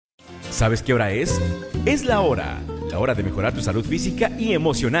¿Sabes qué hora es? Es la hora de mejorar tu salud física y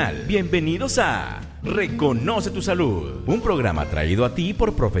emocional. Bienvenidos a Reconoce tu Salud, un programa traído a ti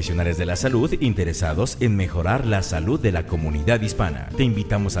por profesionales de la salud interesados en mejorar la salud de la comunidad hispana. Te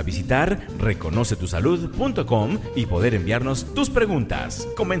invitamos a visitar reconocetusalud.com y poder enviarnos tus preguntas.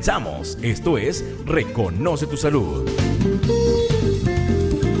 Comenzamos. Esto es Reconoce tu Salud.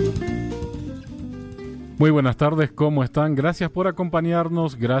 Muy buenas tardes, ¿cómo están? Gracias por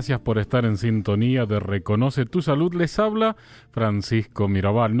acompañarnos, gracias por estar en sintonía de Reconoce tu Salud. Les habla Francisco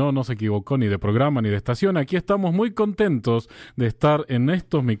Mirabal. No se equivocó ni de programa ni de estación. Aquí estamos muy contentos de estar en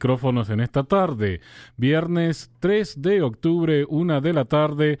estos micrófonos en esta tarde. Viernes 3 de octubre, 1 de la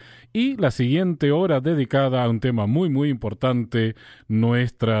tarde, y la siguiente hora dedicada a un tema muy importante,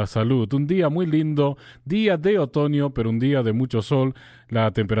 nuestra salud. Un día muy lindo, día de otoño, pero un día de mucho sol. La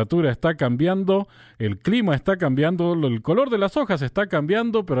temperatura está cambiando, el clima está cambiando, el color de las hojas está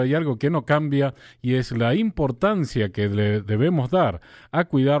cambiando, pero hay algo que no cambia y es la importancia que le debemos dar a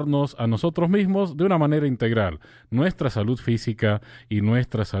cuidarnos a nosotros mismos de una manera integral, nuestra salud física y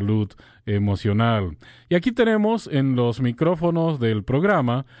nuestra salud emocional. Y aquí tenemos en los micrófonos del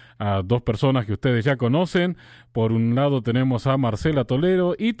programa a dos personas que ustedes ya conocen. Por un lado tenemos a Marcela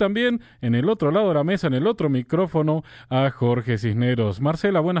Tolero y también en el otro lado de la mesa, en el otro micrófono, a Jorge Cisneros.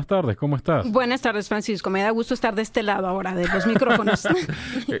 Marcela, buenas tardes, ¿cómo estás? Buenas tardes, Francisco. Me da gusto estar de este lado ahora de los micrófonos.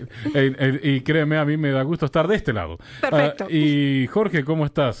 Y créeme, a mí me da gusto estar de este lado. Perfecto. Y Jorge, ¿cómo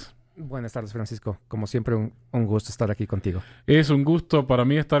estás? Buenas tardes, Francisco. Como siempre, un gusto estar aquí contigo. Es un gusto para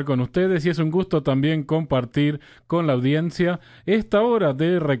mí estar con ustedes y es un gusto también compartir con la audiencia esta hora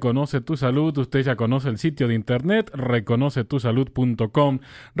de Reconoce tu Salud. Usted ya conoce el sitio de internet, reconocetusalud.com,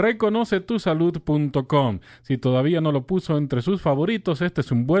 reconocetusalud.com. Si todavía no lo puso entre sus favoritos, este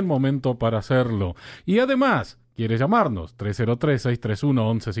es un buen momento para hacerlo. Y además, ¿quiere llamarnos?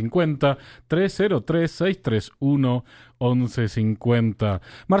 303-631-1150, 303-631-1150.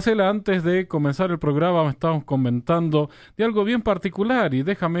 Marcela, antes de comenzar el programa me estábamos comentando de algo bien particular y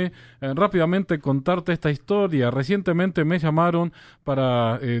déjame rápidamente contarte esta historia. Recientemente me llamaron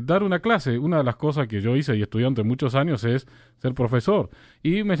para dar una clase. Una de las cosas que yo hice y estudié durante muchos años es ser profesor.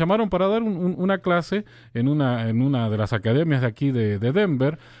 Y me llamaron para dar una clase en una de las academias de aquí de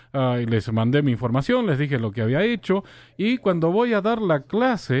Denver. Y les mandé mi información, les dije lo que había hecho. Y cuando voy a dar la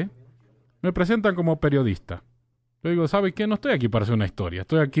clase, me presentan como periodista. Yo digo, ¿sabe qué? No estoy aquí para hacer una historia.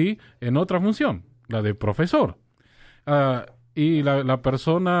 Estoy aquí en otra función, la de profesor. Y la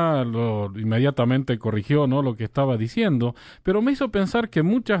persona inmediatamente corrigió, ¿no?, lo que estaba diciendo, pero me hizo pensar que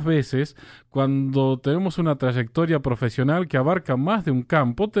muchas veces cuando tenemos una trayectoria profesional que abarca más de un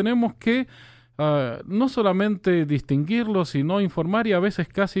campo, tenemos que no solamente distinguirlo, sino informar y a veces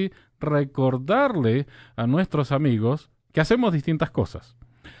casi recordarle a nuestros amigos que hacemos distintas cosas.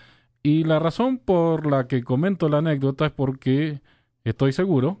 Y la razón por la que comento la anécdota es porque estoy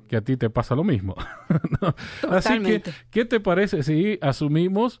seguro que a ti te pasa lo mismo. ¿No? Así que, ¿qué te parece si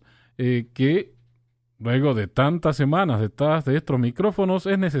asumimos que luego de tantas semanas detrás de estos micrófonos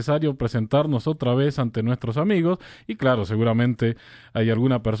es necesario presentarnos otra vez ante nuestros amigos? Y claro, seguramente hay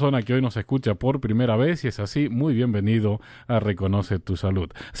alguna persona que hoy nos escucha por primera vez y es así, muy bienvenido a Reconoce tu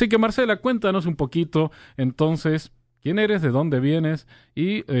Salud. Así que Marcela, cuéntanos un poquito entonces quién eres, de dónde vienes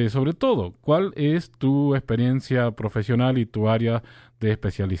y sobre todo, cuál es tu experiencia profesional y tu área de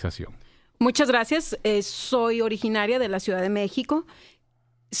especialización. Muchas gracias. Soy originaria de la Ciudad de México.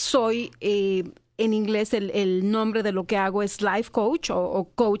 Soy, en inglés, el nombre de lo que hago es Life Coach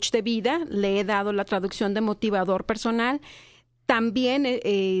o Coach de Vida. Le he dado la traducción de motivador personal. También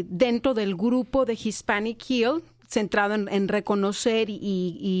dentro del grupo de Hispanic Heal, centrado en reconocer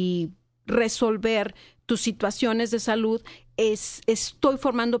y resolver tus situaciones de salud, estoy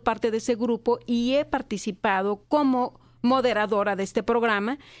formando parte de ese grupo y he participado como moderadora de este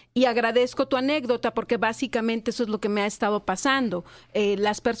programa y agradezco tu anécdota porque básicamente eso es lo que me ha estado pasando.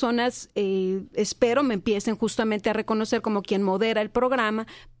 Las personas, espero, me empiecen justamente a reconocer como quien modera el programa,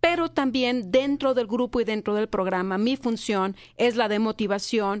 pero también dentro del grupo y dentro del programa mi función es la de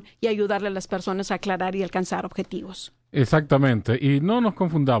motivación y ayudarle a las personas a aclarar y alcanzar objetivos. Exactamente, y no nos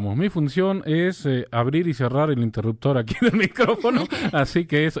confundamos, mi función es abrir y cerrar el interruptor aquí del micrófono, así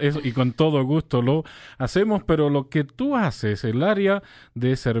que eso y con todo gusto lo hacemos, pero lo que tú haces, el área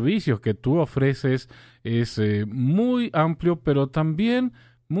de servicios que tú ofreces es muy amplio, pero también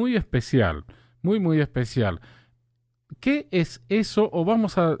muy especial, muy especial. ¿Qué es eso? O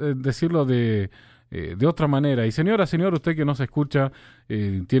vamos a decirlo de de otra manera. Y señora, señor, usted que nos escucha,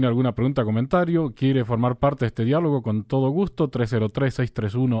 tiene alguna pregunta, comentario, quiere formar parte de este diálogo, con todo gusto,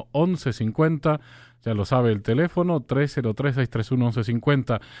 303-631-1150, ya lo sabe el teléfono,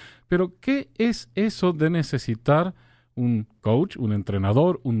 303-631-1150. Pero, ¿qué es eso de necesitar un coach, un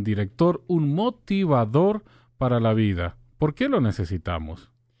entrenador, un director, un motivador para la vida? ¿Por qué lo necesitamos?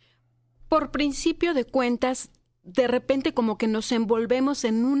 Por principio de cuentas, de repente como que nos envolvemos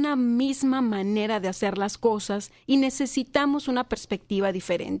en una misma manera de hacer las cosas y necesitamos una perspectiva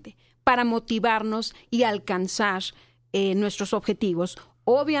diferente para motivarnos y alcanzar nuestros objetivos.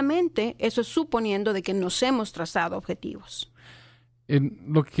 Obviamente, eso es suponiendo de que nos hemos trazado objetivos.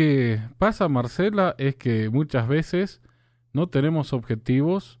 Lo que pasa, Marcela, es que muchas veces no tenemos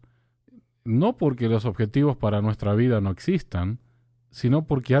objetivos, no porque los objetivos para nuestra vida no existan, sino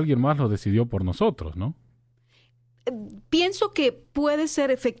porque alguien más los decidió por nosotros, ¿no? Pienso que puede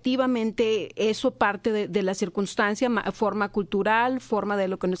ser efectivamente eso parte de la circunstancia, forma cultural, forma de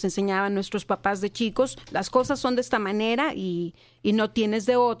lo que nos enseñaban nuestros papás de chicos. Las cosas son de esta manera y no tienes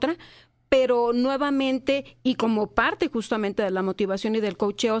de otra. Pero nuevamente, y como parte justamente de la motivación y del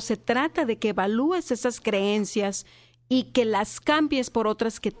coacheo, se trata de que evalúes esas creencias y que las cambies por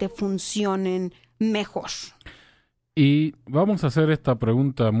otras que te funcionen mejor. Y vamos a hacer esta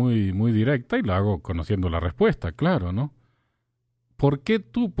pregunta muy, muy directa y la hago conociendo la respuesta, claro, ¿no? ¿Por qué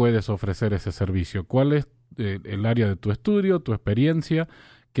tú puedes ofrecer ese servicio? ¿Cuál es el área de tu estudio, tu experiencia,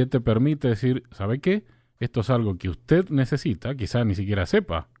 que te permite decir, ¿sabe qué? Esto es algo que usted necesita, quizá ni siquiera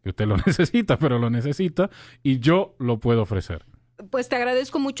sepa que usted lo necesita, pero lo necesita y yo lo puedo ofrecer. Pues te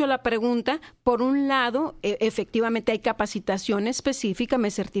agradezco mucho la pregunta. Por un lado, efectivamente hay capacitación específica, me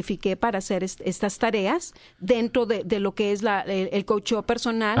certifiqué para hacer estas tareas dentro de lo que es el coacheo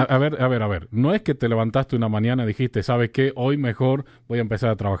personal. A ver, no es que te levantaste una mañana y dijiste, ¿sabe qué? Hoy mejor voy a empezar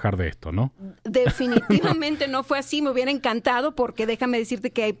a trabajar de esto, ¿no? Definitivamente no fue así, me hubiera encantado porque déjame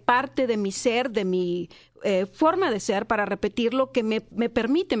decirte que hay parte de mi ser, de mi forma de ser, para repetirlo, que me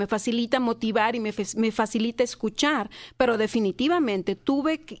permite, me facilita motivar y me facilita escuchar, pero definitivamente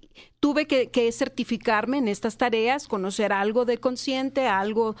tuve que certificarme en estas tareas, conocer algo de consciente,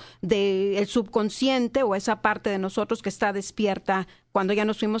 algo del subconsciente o esa parte de nosotros que está despierta cuando ya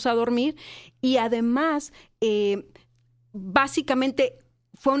nos fuimos a dormir, y además básicamente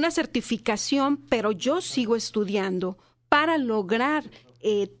fue una certificación, pero yo sigo estudiando para lograr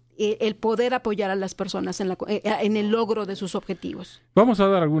el poder apoyar a las personas en el logro de sus objetivos. Vamos a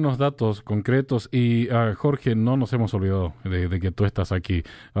dar algunos datos concretos y Jorge, no nos hemos olvidado de que tú estás aquí.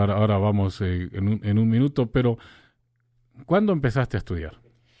 Ahora vamos en un minuto, pero ¿cuándo empezaste a estudiar?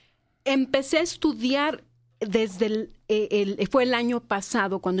 Empecé a estudiar desde fue el año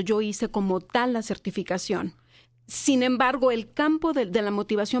pasado cuando yo hice como tal la certificación. Sin embargo, el campo de la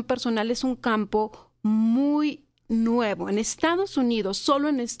motivación personal es un campo muy nuevo. En Estados Unidos, solo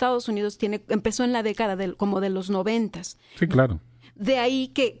en Estados Unidos empezó en la década como de los 90s. Sí, claro. De ahí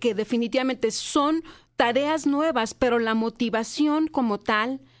que definitivamente son tareas nuevas, pero la motivación como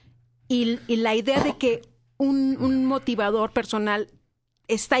tal y la idea de que un motivador personal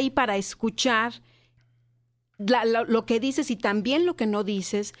está ahí para escuchar lo que dices y también lo que no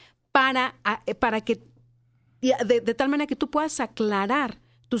dices para que de tal manera que tú puedas aclarar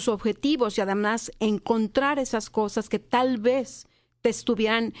tus objetivos y además encontrar esas cosas que tal vez te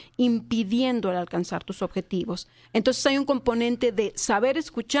estuvieran impidiendo el alcanzar tus objetivos. Entonces hay un componente de saber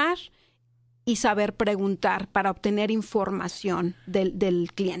escuchar y saber preguntar para obtener información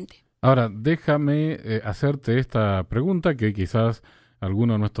del cliente. Ahora, déjame hacerte esta pregunta que quizás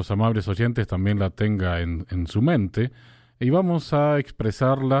alguno de nuestros amables oyentes también la tenga en su mente, y vamos a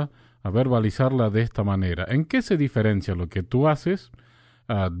expresarla, a verbalizarla de esta manera. ¿En qué se diferencia lo que tú haces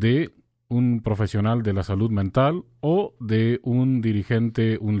de un profesional de la salud mental o de un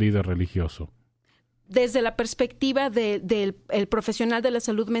dirigente, un líder religioso? Desde la perspectiva del profesional de la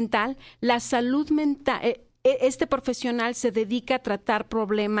salud mental, este profesional se dedica a tratar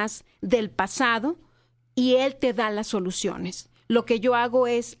problemas del pasado y él te da las soluciones. Lo que yo hago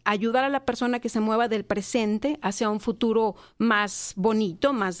es ayudar a la persona que se mueva del presente hacia un futuro más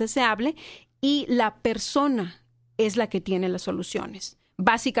bonito, más deseable, y la persona es la que tiene las soluciones.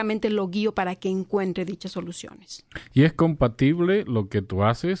 Básicamente lo guío para que encuentre dichas soluciones. ¿Y es compatible lo que tú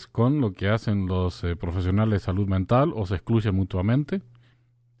haces con lo que hacen los profesionales de salud mental o se excluyen mutuamente?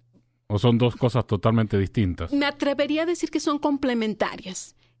 ¿O son dos cosas totalmente distintas? Me atrevería a decir que son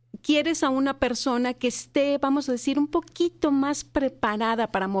complementarias. Quieres a una persona que esté, vamos a decir, un poquito más preparada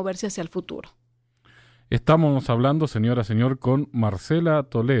para moverse hacia el futuro. Estamos hablando, señora, señor, con Marcela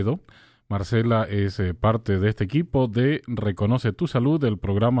Toledo. Marcela es parte de este equipo de Reconoce tu Salud, el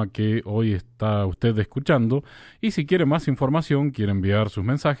programa que hoy está usted escuchando. Y si quiere más información, quiere enviar sus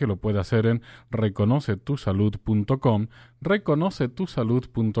mensajes, lo puede hacer en reconocetusalud.com,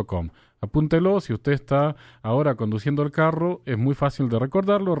 reconocetusalud.com. Apúntelo, si usted está ahora conduciendo el carro, es muy fácil de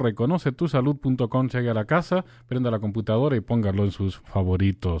recordarlo, reconocetusalud.com, llegue a la casa, prenda la computadora y póngalo en sus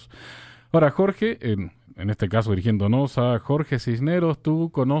favoritos. Ahora, Jorge, en este caso dirigiéndonos a Jorge Cisneros, tú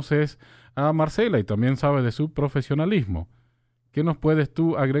conoces a Marcela y también sabes de su profesionalismo. ¿Qué nos puedes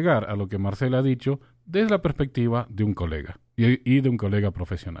tú agregar a lo que Marcela ha dicho desde la perspectiva de un colega y de un colega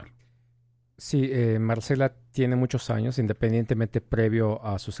profesional? Sí, Marcela tiene muchos años, independientemente previo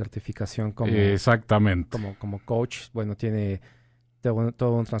a su certificación Exactamente. como coach. Bueno, tiene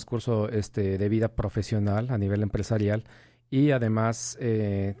todo un transcurso de vida profesional a nivel empresarial y además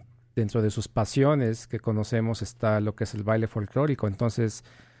dentro de sus pasiones que conocemos está lo que es el baile folclórico. Entonces,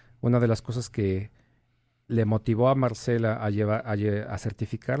 una de las cosas que le motivó a Marcela a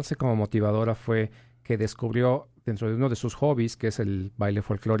certificarse como motivadora fue que descubrió dentro de uno de sus hobbies, que es el baile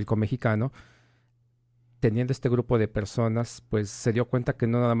folclórico mexicano, teniendo este grupo de personas, pues se dio cuenta que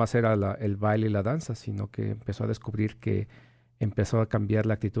no nada más era el baile y la danza, sino que empezó a descubrir que empezó a cambiar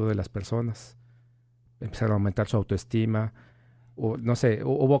la actitud de las personas, empezaron a aumentar su autoestima, no sé,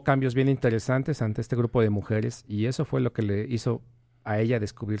 hubo cambios bien interesantes ante este grupo de mujeres y eso fue lo que le hizo a ella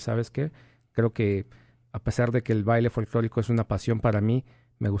descubrir, ¿sabes qué? Creo que a pesar de que el baile folclórico es una pasión para mí,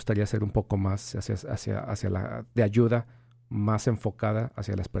 me gustaría hacer un poco más hacia de ayuda, más enfocada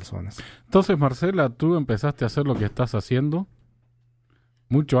hacia las personas. Entonces, Marcela, tú empezaste a hacer lo que estás haciendo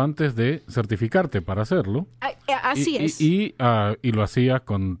mucho antes de certificarte para hacerlo. Así es. Y lo hacías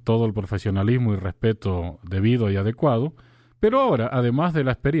con todo el profesionalismo y respeto debido y adecuado. Pero ahora, además de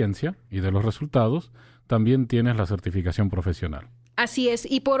la experiencia y de los resultados, también tienes la certificación profesional. Así es.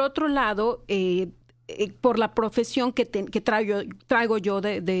 Y por otro lado, por la profesión que traigo yo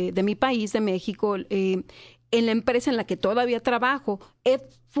de mi país, de México, en la empresa en la que todavía trabajo, he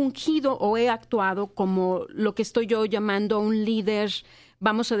fungido o he actuado como lo que estoy yo llamando un líder,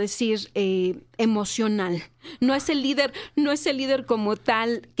 vamos a decir, emocional. No es el líder como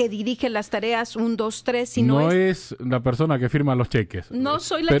tal que dirige las tareas 1, 2, 3, sino no es la persona que firma los cheques. No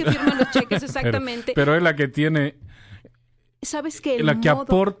soy la que firma los cheques, exactamente. Pero es la que tiene... ¿Sabes qué? La que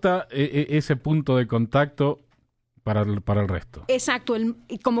aporta ese punto de contacto para el resto. Exacto.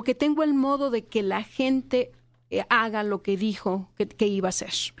 Como que tengo el modo de que la gente haga lo que dijo que iba a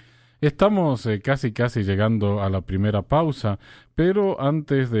hacer. Estamos casi llegando a la primera pausa, pero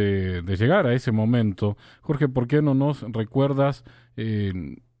antes de llegar a ese momento, Jorge, ¿por qué no nos recuerdas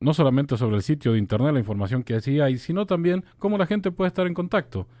no solamente sobre el sitio de internet, la información que allí hay, sino también cómo la gente puede estar en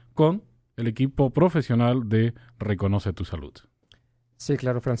contacto con el equipo profesional de Reconoce tu Salud? Sí,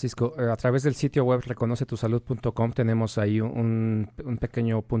 claro, Francisco. A través del sitio web reconocetusalud.com tenemos ahí un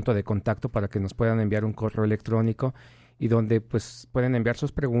pequeño punto de contacto para que nos puedan enviar un correo electrónico y donde pues pueden enviar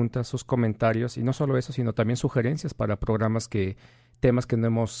sus preguntas, sus comentarios y no solo eso, sino también sugerencias para temas que no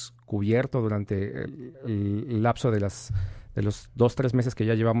hemos cubierto durante el lapso de los 2-3 meses que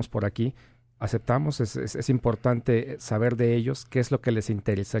ya llevamos por aquí. Aceptamos, es importante saber de ellos qué es lo que les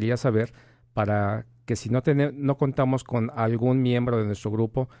interesaría saber para que si no contamos con algún miembro de nuestro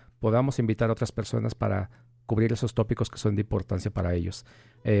grupo, podamos invitar a otras personas para cubrir esos tópicos que son de importancia para ellos.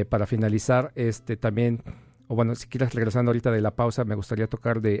 Para finalizar, también, o bueno, si quieres regresando ahorita de la pausa, me gustaría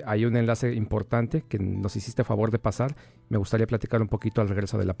tocar hay un enlace importante que nos hiciste favor de pasar. Me gustaría platicar un poquito al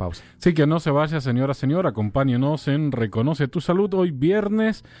regreso de la pausa. Sí, que no se vaya, señora, acompáñenos en Reconoce tu Salud. Hoy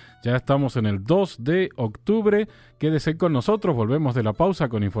viernes, ya estamos en el 2 de octubre. Quédese con nosotros, volvemos de la pausa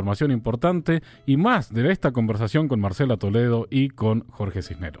con información importante y más de esta conversación con Marcela Toledo y con Jorge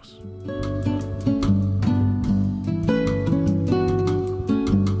Cisneros.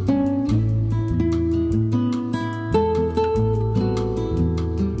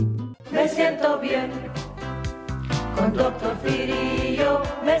 Me siento bien, con Dr. Firillo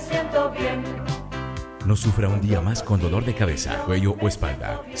me siento bien. No sufra un día más con dolor de cabeza, cuello o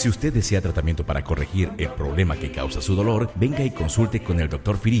espalda. Si usted desea tratamiento para corregir el problema que causa su dolor, venga y consulte con el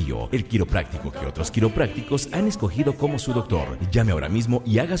Dr. Firillo, el quiropráctico que otros quiroprácticos han escogido como su doctor. Llame ahora mismo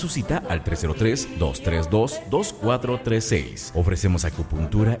y haga su cita al 303-232-2436. Ofrecemos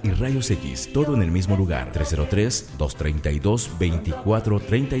acupuntura y rayos X, todo en el mismo lugar.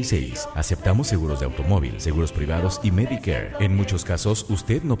 303-232-2436. Aceptamos seguros de automóvil, seguros privados y Medicare. En muchos casos,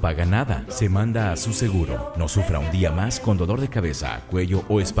 usted no paga nada. Se manda a su seguro. hombro. No sufra un día más con dolor de cabeza, cuello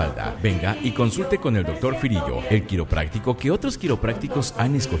o espalda. Venga y consulte con el Dr. Firillo, el quiropráctico que otros quiroprácticos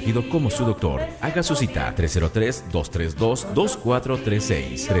han escogido como su doctor. Haga su cita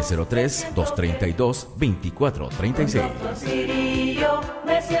 303-232-2436, 303-232-2436. Firillo,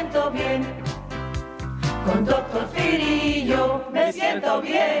 me siento bien. Con Dr. Firillo me siento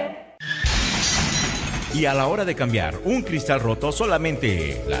bien. Y a la hora de cambiar un cristal roto,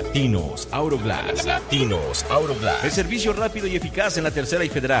 solamente Latinos Auroglass. Latinos Auroglass. El servicio rápido y eficaz en la Tercera y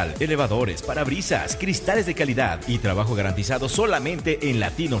Federal. Elevadores, parabrisas, cristales de calidad y trabajo garantizado solamente en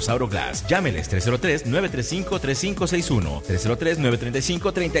Latinos Auroglass. Llámeles 303-935-3561.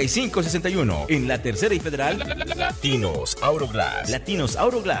 303-935-3561. En la Tercera y Federal, Latinos Auroglass. Latinos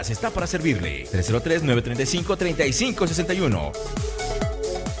Auroglass está para servirle. 303-935-3561.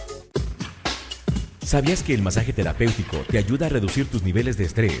 ¿Sabías que el masaje terapéutico te ayuda a reducir tus niveles de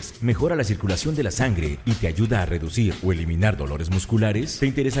estrés, mejora la circulación de la sangre y te ayuda a reducir o eliminar dolores musculares? ¿Te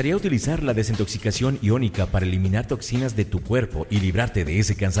interesaría utilizar la desintoxicación iónica para eliminar toxinas de tu cuerpo y librarte de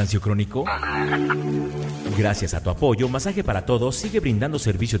ese cansancio crónico? Gracias a tu apoyo, Masaje para Todos sigue brindando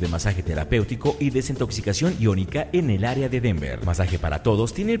servicio de masaje terapéutico y desintoxicación iónica en el área de Denver. Masaje para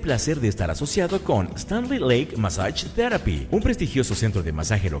Todos tiene el placer de estar asociado con Stanley Lake Massage Therapy, un prestigioso centro de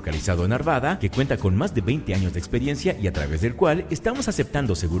masaje localizado en Arvada que cuenta con más de 20 años de experiencia y a través del cual estamos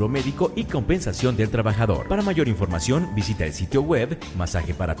aceptando seguro médico y compensación del trabajador. Para mayor información, visita el sitio web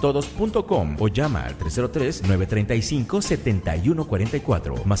masajeparatodos.com o llama al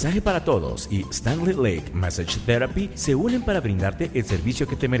 303-935-7144. Masaje para Todos y Stanley Lake Massage Therapy se unen para brindarte el servicio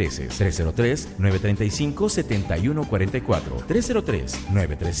que te mereces. 303-935-7144.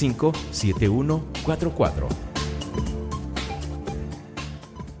 303-935-7144.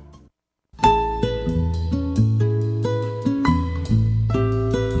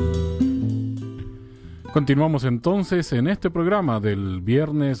 Continuamos entonces en este programa del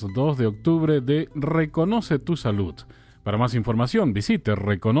viernes 2 de octubre de Reconoce tu Salud. Para más información visite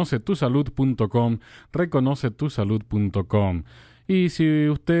reconocetusalud.com, reconocetusalud.com. Y si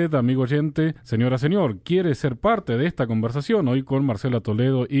usted, amigo oyente, señora, señor, quiere ser parte de esta conversación hoy con Marcela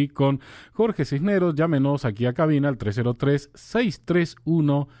Toledo y con Jorge Cisneros, llámenos aquí a cabina al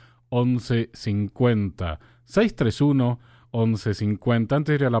 303-631-1150. 631-1150. Antes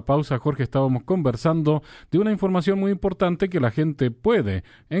de ir a la pausa, Jorge, estábamos conversando de una información muy importante que la gente puede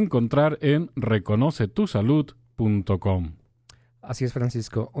encontrar en reconocetusalud.com. Así es,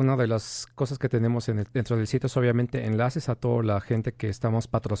 Francisco. Una de las cosas que tenemos dentro del sitio es obviamente enlaces a toda la gente que estamos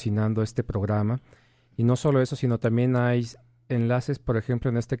patrocinando este programa. Y no solo eso, sino también hay enlaces, por ejemplo,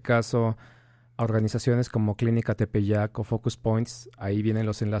 en este caso, a organizaciones como Clínica Tepeyac o Focus Points. Ahí vienen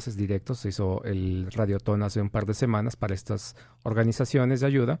los enlaces directos. Se hizo el radiotón hace un par de semanas para estas organizaciones de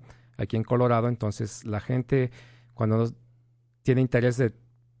ayuda aquí en Colorado. Entonces, la gente, cuando tiene interés de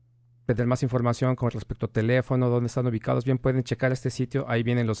tener más información con respecto a teléfono, dónde están ubicados, bien pueden checar este sitio. Ahí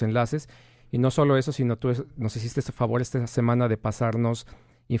vienen los enlaces. Y no solo eso, sino tú nos hiciste este favor esta semana de pasarnos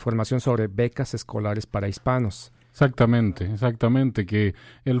información sobre becas escolares para hispanos. Exactamente, que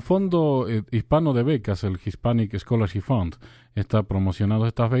el Fondo Hispano de Becas, el Hispanic Scholarship Fund, está promocionando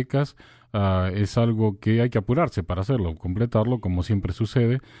estas becas. Es algo que hay que apurarse para hacerlo, completarlo, como siempre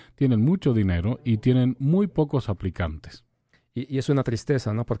sucede. Tienen mucho dinero y tienen muy pocos aplicantes. Y es una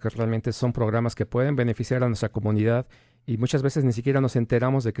tristeza, ¿no? Porque realmente son programas que pueden beneficiar a nuestra comunidad y muchas veces ni siquiera nos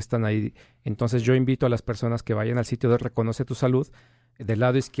enteramos de que están ahí. Entonces yo invito a las personas que vayan al sitio de Reconoce tu Salud. Del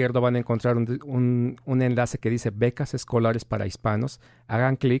lado izquierdo van a encontrar un enlace que dice becas escolares para hispanos.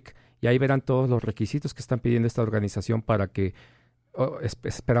 Hagan clic y ahí verán todos los requisitos que están pidiendo esta organización para que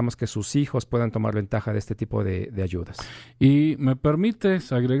esperamos que sus hijos puedan tomar ventaja de este tipo de ayudas. Y me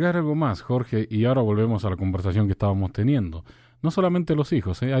permites agregar algo más, Jorge, y ahora volvemos a la conversación que estábamos teniendo. No solamente los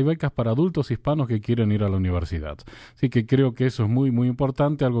hijos, hay becas para adultos hispanos que quieren ir a la universidad. Así que creo que eso es muy, muy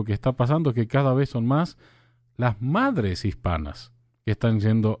importante. Algo que está pasando es que cada vez son más las madres hispanas que están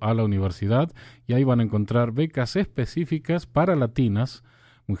yendo a la universidad y ahí van a encontrar becas específicas para latinas,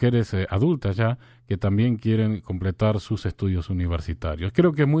 mujeres adultas ya, que también quieren completar sus estudios universitarios.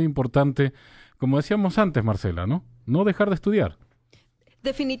 Creo que es muy importante, como decíamos antes, Marcela, no dejar de estudiar.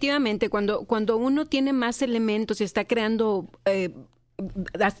 Definitivamente, cuando uno tiene más elementos y está creando,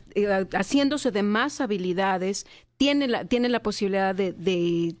 haciéndose de más habilidades, tiene la posibilidad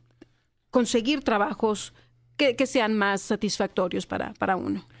de conseguir trabajos que sean más satisfactorios para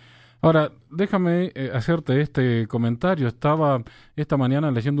uno. Ahora, déjame hacerte este comentario. Estaba esta mañana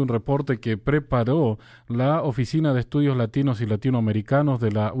leyendo un reporte que preparó la Oficina de Estudios Latinos y Latinoamericanos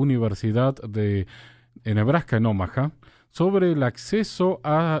de la Universidad de Nebraska en Omaha sobre el acceso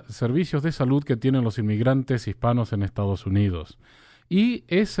a servicios de salud que tienen los inmigrantes hispanos en Estados Unidos. Y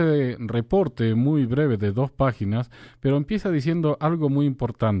ese reporte muy breve de 2 páginas, pero empieza diciendo algo muy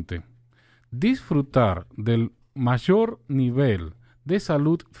importante. Disfrutar del mayor nivel de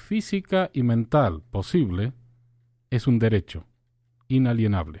salud física y mental posible es un derecho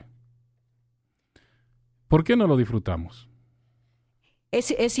inalienable. ¿Por qué no lo disfrutamos?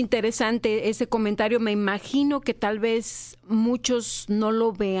 Es interesante ese comentario. Me imagino que tal vez muchos no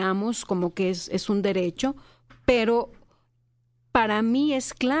lo veamos como que es un derecho, pero para mí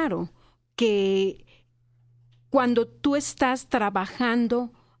es claro que cuando tú estás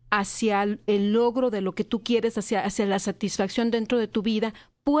trabajando hacia el logro de lo que tú quieres, hacia la satisfacción dentro de tu vida,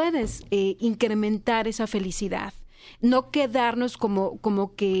 puedes incrementar esa felicidad. No quedarnos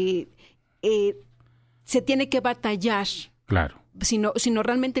como que se tiene que batallar. Claro. Sino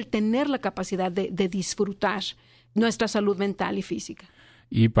realmente el tener la capacidad de disfrutar nuestra salud mental y física.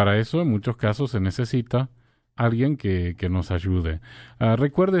 Y para eso, en muchos casos, se necesita alguien que nos ayude.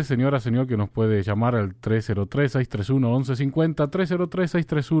 Recuerde, señora, señor, que nos puede llamar al 303-631-1150,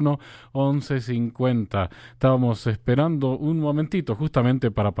 303-631-1150. Estábamos esperando un momentito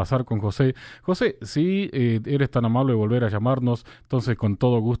justamente para pasar con José. José, si eres tan amable de volver a llamarnos, entonces con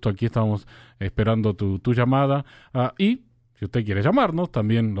todo gusto aquí estamos esperando tu llamada. Y si usted quiere llamarnos,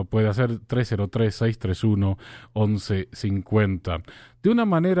 también lo puede hacer 303-631-1150. De una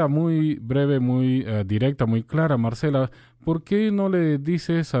manera muy breve, muy directa, muy clara, Marcela, ¿por qué no le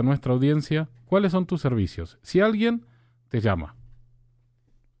dices a nuestra audiencia cuáles son tus servicios? Si alguien te llama,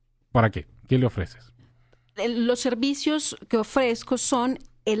 ¿para qué? ¿Qué le ofreces? Los servicios que ofrezco son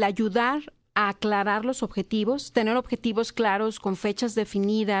el ayudar a aclarar los objetivos, tener objetivos claros con fechas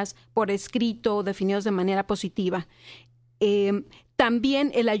definidas, por escrito, definidos de manera positiva.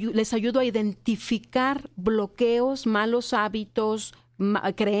 También les ayudo a identificar bloqueos, malos hábitos,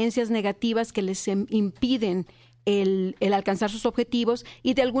 creencias negativas que les impiden el alcanzar sus objetivos,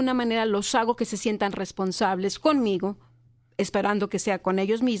 y de alguna manera los hago que se sientan responsables conmigo, esperando que sea con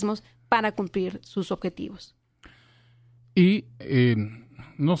ellos mismos, para cumplir sus objetivos. Y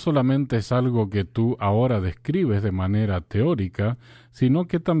no solamente es algo que tú ahora describes de manera teórica, sino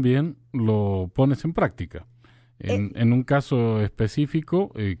que también lo pones en práctica. En un caso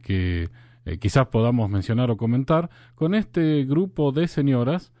específico que quizás podamos mencionar o comentar, con este grupo de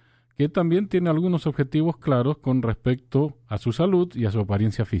señoras que también tiene algunos objetivos claros con respecto a su salud y a su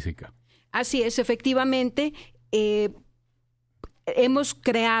apariencia física. Así es, efectivamente. Hemos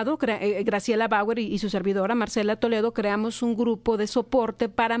creado, Graciela Bauer y su servidora Marcela Toledo, creamos un grupo de soporte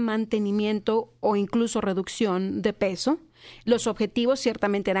para mantenimiento o incluso reducción de peso. Los objetivos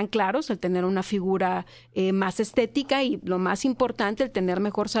ciertamente eran claros, el tener una figura más estética y, lo más importante, el tener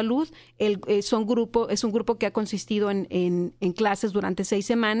mejor salud. Es un grupo que ha consistido en clases durante 6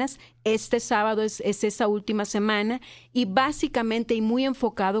 semanas. Este sábado es esa última semana, y básicamente y muy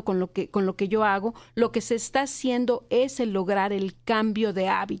enfocado con lo que yo hago, lo que se está haciendo es el lograr el cambio de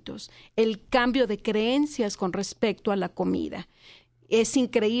hábitos, el cambio de creencias con respecto a la comida. Es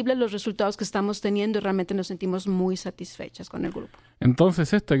increíble los resultados que estamos teniendo y realmente nos sentimos muy satisfechas con el grupo.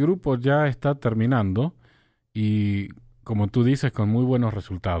 Entonces, este grupo ya está terminando y, como tú dices, con muy buenos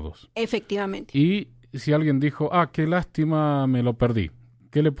resultados. Efectivamente. Y si alguien dijo, qué lástima, me lo perdí,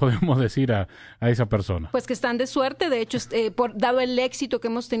 ¿qué le podemos decir a esa persona? Pues que están de suerte. De hecho, dado el éxito que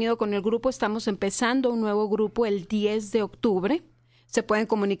hemos tenido con el grupo, estamos empezando un nuevo grupo el 10 de octubre. Se pueden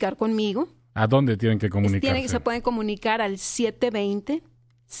comunicar conmigo. ¿A dónde tienen que comunicarse? Se pueden comunicar al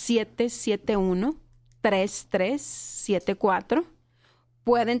 720-771-3374.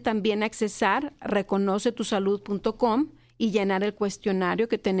 Pueden también accesar reconocetusalud.com y llenar el cuestionario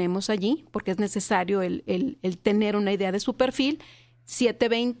que tenemos allí, porque es necesario el tener una idea de su perfil.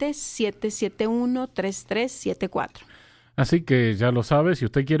 720-771-3374. Así que ya lo sabe, si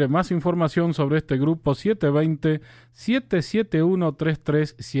usted quiere más información sobre este grupo,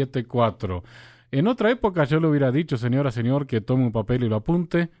 720-771-3374. En otra época yo le hubiera dicho, señora, señor, que tome un papel y lo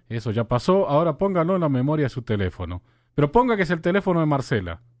apunte. Eso ya pasó. Ahora póngalo en la memoria de su teléfono. Pero ponga que es el teléfono de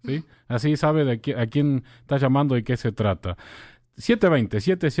Marcela, ¿sí? Así sabe a quién está llamando y qué se trata.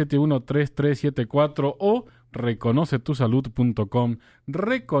 720-771-3374 o reconocetusalud.com,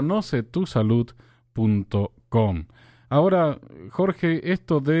 reconocetusalud.com. Ahora, Jorge,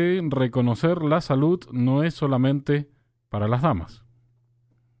 esto de reconocer la salud no es solamente para las damas.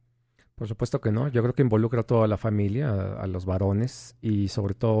 Por supuesto que no. Yo creo que involucra a toda la familia, a los varones, y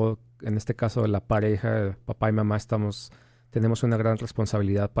sobre todo, en este caso, la pareja, papá y mamá, tenemos una gran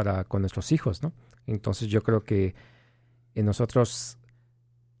responsabilidad con nuestros hijos, ¿no? Entonces yo creo que nosotros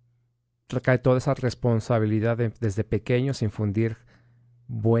recae toda esa responsabilidad desde pequeños infundir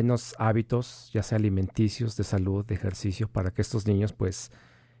buenos hábitos, ya sea alimenticios, de salud, de ejercicio, para que estos niños pues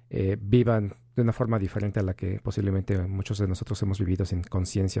vivan de una forma diferente a la que posiblemente muchos de nosotros hemos vivido sin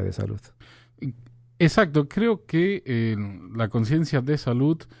conciencia de salud. Exacto, creo que la conciencia de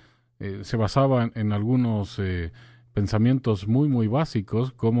salud se basaba en algunos pensamientos muy, muy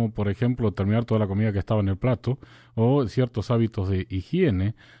básicos, como por ejemplo terminar toda la comida que estaba en el plato, o ciertos hábitos de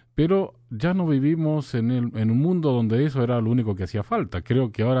higiene, pero ya no vivimos en un mundo donde eso era lo único que hacía falta.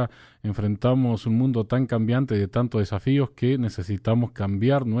 Creo que ahora enfrentamos un mundo tan cambiante y de tantos desafíos que necesitamos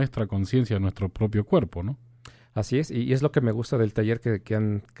cambiar nuestra conciencia de nuestro propio cuerpo, ¿no? Así es, y es lo que me gusta del taller que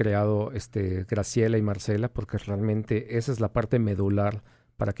han creado Graciela y Marcela, porque realmente esa es la parte medular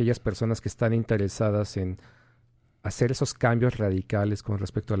para aquellas personas que están interesadas en hacer esos cambios radicales con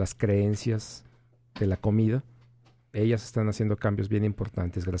respecto a las creencias de la comida. Ellas están haciendo cambios bien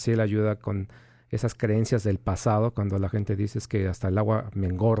importantes. Graciela ayuda con esas creencias del pasado, cuando la gente dice es que hasta el agua me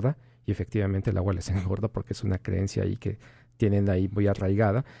engorda, y efectivamente el agua les engorda porque es una creencia ahí que tienen ahí muy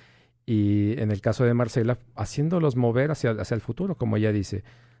arraigada. Y en el caso de Marcela, haciéndolos mover hacia el futuro, como ella dice.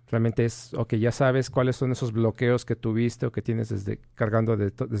 Realmente es, ok, ya sabes cuáles son esos bloqueos que tuviste o que tienes cargando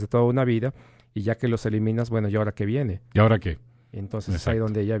desde toda una vida, y ya que los eliminas, bueno, ¿y ahora qué viene? ¿Y ahora qué? Entonces es ahí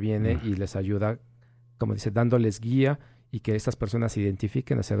donde ella viene y les ayuda, como dice, dándoles guía y que estas personas se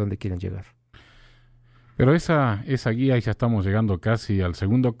identifiquen hacia dónde quieren llegar. Pero esa guía, y ya estamos llegando casi al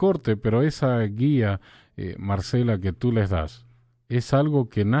segundo corte, pero esa guía, Marcela, que tú les das, ¿es algo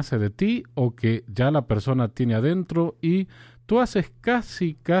que nace de ti o que ya la persona tiene adentro y tú haces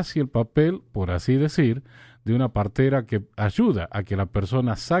casi el papel, por así decir, de una partera que ayuda a que la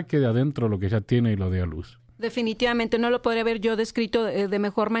persona saque de adentro lo que ya tiene y lo dé a luz? Definitivamente, no lo podría haber yo descrito de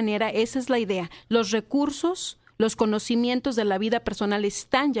mejor manera. Esa es la idea. Los recursos, los conocimientos de la vida personal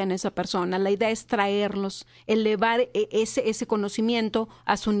están ya en esa persona. La idea es traerlos, elevar ese conocimiento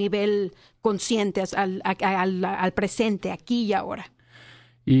a su nivel consciente, al presente, aquí y ahora.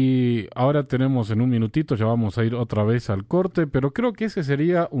 Y ahora tenemos en un minutito, ya vamos a ir otra vez al corte, pero creo que ese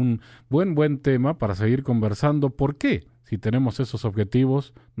sería un buen tema para seguir conversando. ¿Por qué? Si tenemos esos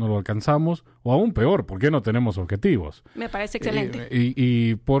objetivos, no lo alcanzamos, o aún peor, ¿por qué no tenemos objetivos? Me parece excelente.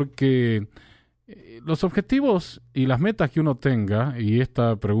 Y porque los objetivos y las metas que uno tenga, y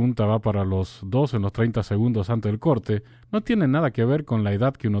esta pregunta va para los dos en los 30 segundos antes del corte, no tienen nada que ver con la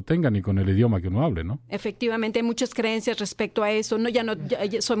edad que uno tenga ni con el idioma que uno hable, ¿no? Efectivamente, hay muchas creencias respecto a eso. Ya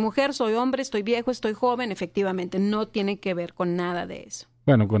soy mujer, soy hombre, estoy viejo, estoy joven. Efectivamente, no tiene que ver con nada de eso.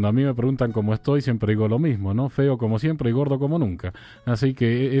 Bueno, cuando a mí me preguntan cómo estoy, siempre digo lo mismo, ¿no? Feo como siempre y gordo como nunca. Así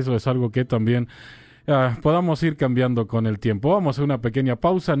que eso es algo que también podamos ir cambiando con el tiempo. Vamos a una pequeña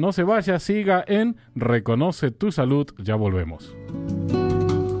pausa. No se vaya, siga en Reconoce tu Salud. Ya volvemos.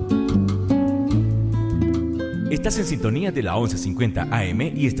 Estás en sintonía de la 1150 AM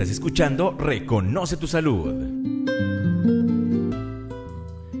y estás escuchando Reconoce tu Salud.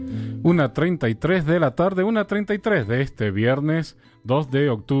 1:33 de la tarde, 1:33 de este viernes 2 de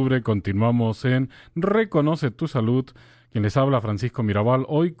octubre. Continuamos en Reconoce tu Salud. Quien les habla, Francisco Mirabal,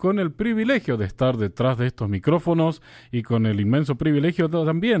 hoy con el privilegio de estar detrás de estos micrófonos y con el inmenso privilegio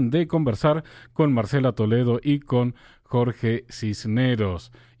también de conversar con Marcela Toledo y con Jorge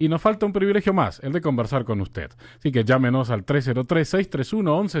Cisneros. Y nos falta un privilegio más, el de conversar con usted. Así que llámenos al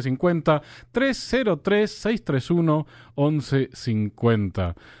 303-631-1150,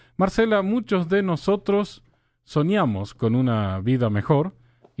 303-631-1150. Marcela, muchos de nosotros soñamos con una vida mejor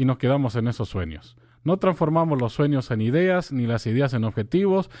y nos quedamos en esos sueños. No transformamos los sueños en ideas, ni las ideas en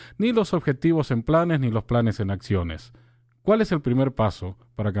objetivos, ni los objetivos en planes, ni los planes en acciones. ¿Cuál es el primer paso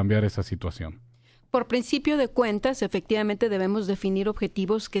para cambiar esa situación? Por principio de cuentas, efectivamente debemos definir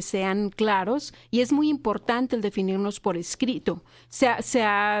objetivos que sean claros y es muy importante el definirlos por escrito. Se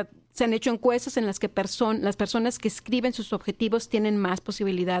han hecho encuestas en las que las personas que escriben sus objetivos tienen más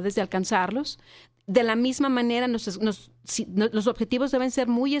posibilidades de alcanzarlos. De la misma manera, los objetivos deben ser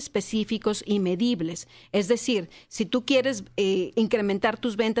muy específicos y medibles. Es decir, si tú quieres incrementar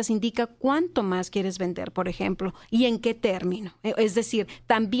tus ventas, indica cuánto más quieres vender, por ejemplo, y en qué término. Es decir,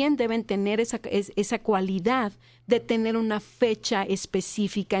 también deben tener esa cualidad de tener una fecha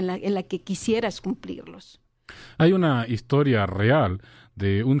específica en la que quisieras cumplirlos. Hay una historia real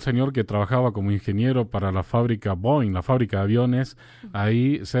de un señor que trabajaba como ingeniero para la fábrica Boeing, la fábrica de aviones,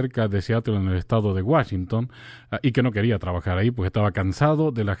 ahí cerca de Seattle, en el estado de Washington, y que no quería trabajar ahí porque estaba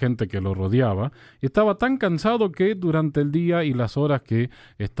cansado de la gente que lo rodeaba. Y estaba tan cansado que durante el día y las horas que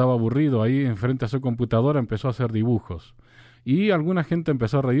estaba aburrido ahí enfrente a su computadora empezó a hacer dibujos. Y alguna gente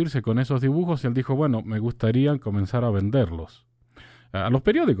empezó a reírse con esos dibujos y él dijo, bueno, me gustaría comenzar a venderlos. a los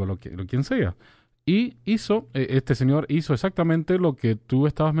periódicos, quien sea. Y este señor hizo exactamente lo que tú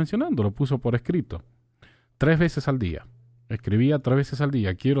estabas mencionando, lo puso por escrito. 3 veces al día. Escribía 3 veces al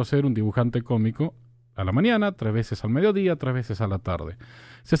día. Quiero ser un dibujante cómico a la mañana, 3 veces al mediodía, 3 veces a la tarde.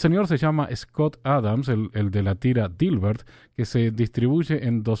 Ese señor se llama Scott Adams, el de la tira Dilbert, que se distribuye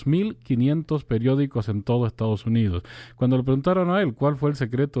en 2.500 periódicos en todo Estados Unidos. Cuando le preguntaron a él cuál fue el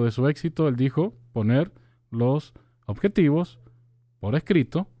secreto de su éxito, él dijo poner los objetivos por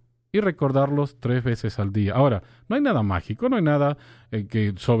escrito y recordarlos 3 veces al día. Ahora, no hay nada mágico, no hay nada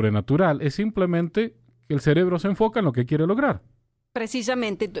que sobrenatural, es simplemente que el cerebro se enfoca en lo que quiere lograr.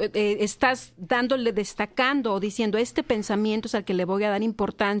 Precisamente, estás destacando o diciendo, este pensamiento es al que le voy a dar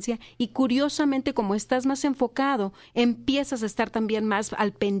importancia, y curiosamente, como estás más enfocado, empiezas a estar también más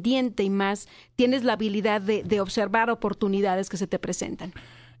al pendiente y más tienes la habilidad de observar oportunidades que se te presentan.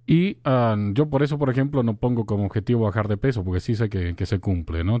 Y yo por eso, por ejemplo, no pongo como objetivo bajar de peso, porque sí sé que se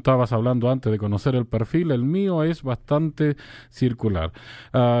cumple, ¿no? Estabas hablando antes de conocer el perfil, el mío es bastante circular.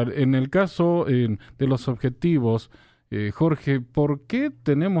 En el caso de los objetivos, Jorge, ¿por qué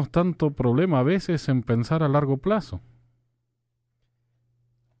tenemos tanto problema a veces en pensar a largo plazo?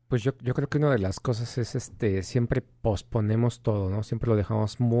 Pues yo creo que una de las cosas es siempre posponemos todo, ¿no? Siempre lo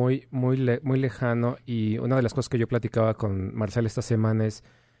dejamos muy lejano, y una de las cosas que yo platicaba con Marcela esta semana es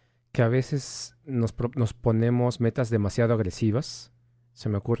que a veces nos ponemos metas demasiado agresivas. Se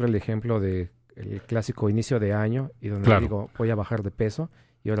me ocurre el ejemplo de el clásico inicio de año, y donde Claro. digo, voy a bajar de peso,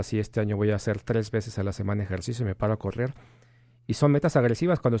 y ahora sí, este año voy a hacer 3 veces a la semana ejercicio y me paro a correr. Y son metas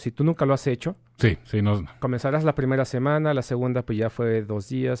agresivas cuando si tú nunca lo has hecho, Sí, no. comenzarás la primera semana, la segunda pues ya fue 2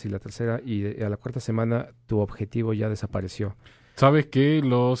 días, y la tercera y a la cuarta semana tu objetivo ya desapareció. Sabes que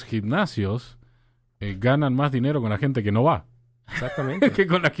los gimnasios ganan más dinero con la gente que no va Exactamente. que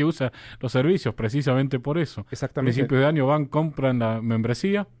con la que usa los servicios, precisamente por eso. A Exactamente. principio de año van, compran la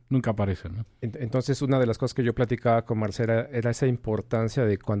membresía, nunca aparecen, ¿no? Entonces, una de las cosas que yo platicaba con Marcela era esa importancia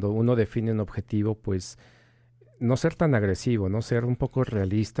de cuando uno define un objetivo, pues no ser tan agresivo, no ser un poco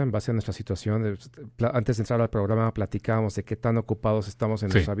realista en base a nuestra situación. Antes de entrar al programa platicábamos de qué tan ocupados estamos en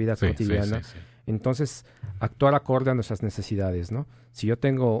nuestra vida cotidiana. Sí. Entonces, actuar acorde a nuestras necesidades, ¿no? Si yo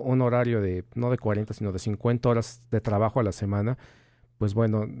tengo un horario no de 40, sino de 50 horas de trabajo a la semana, pues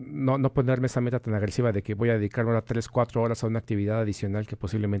bueno, no ponerme esa meta tan agresiva de que voy a dedicarme ahora 3, 4 horas a una actividad adicional que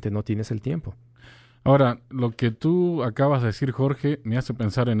posiblemente no tienes el tiempo. Ahora, lo que tú acabas de decir, Jorge, me hace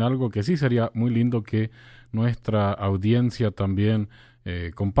pensar en algo que sí sería muy lindo que nuestra audiencia también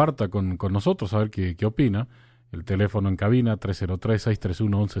comparta con nosotros, a ver qué opina. El teléfono en cabina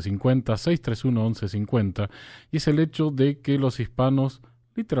 303-631-1150, 631-1150, y es el hecho de que los hispanos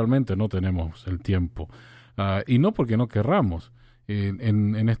literalmente no tenemos el tiempo. Y no porque no querramos.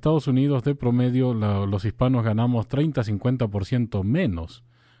 En Estados Unidos, de promedio, los hispanos ganamos 30-50% menos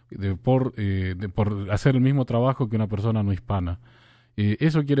por hacer el mismo trabajo que una persona no hispana.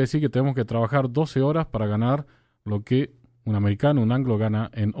 Eso quiere decir que tenemos que trabajar 12 horas para ganar lo que un americano, un anglo,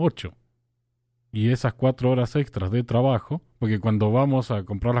 gana en 8. Y esas 4 horas extras de trabajo, porque cuando vamos a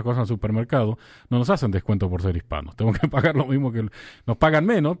comprar las cosas al supermercado, no nos hacen descuento por ser hispanos. Tenemos que pagar lo mismo nos pagan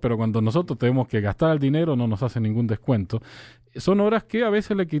menos, pero cuando nosotros tenemos que gastar el dinero no nos hacen ningún descuento. Son horas que a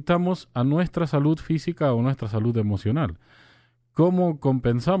veces le quitamos a nuestra salud física o nuestra salud emocional. ¿Cómo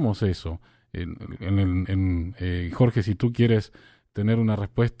compensamos eso? Jorge, si tú quieres tener una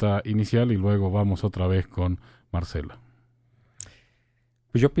respuesta inicial y luego vamos otra vez con Marcela.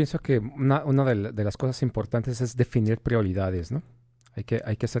 Pues yo pienso que una de las cosas importantes es definir prioridades, ¿no?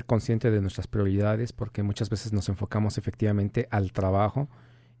 Hay que ser consciente de nuestras prioridades, porque muchas veces nos enfocamos efectivamente al trabajo,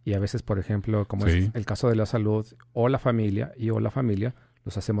 y a veces, por ejemplo, como Sí. es el caso de la salud o la familia,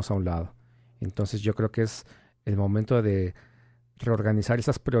 los hacemos a un lado. Entonces yo creo que es el momento de reorganizar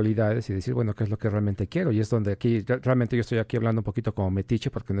esas prioridades y decir, bueno, ¿qué es lo que realmente quiero? Y es donde aquí, realmente yo estoy aquí hablando un poquito como metiche,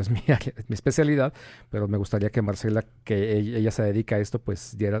 porque no es mi especialidad, pero me gustaría que Marcela, que ella se dedica a esto,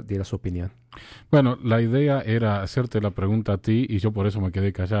 pues diera su opinión. Bueno, la idea era hacerte la pregunta a ti y yo por eso me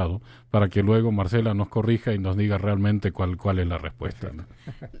quedé callado, para que luego Marcela nos corrija y nos diga realmente cuál es la respuesta, ¿no?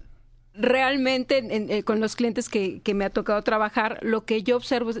 Realmente, con los clientes que me ha tocado trabajar, lo que yo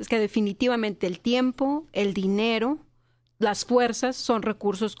observo es que definitivamente el tiempo, el dinero, las fuerzas son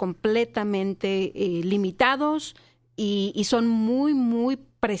recursos completamente limitados y son muy, muy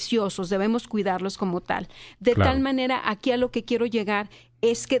preciosos. Debemos cuidarlos como tal. De Claro. tal manera, aquí a lo que quiero llegar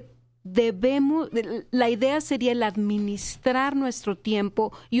es que la idea sería el administrar nuestro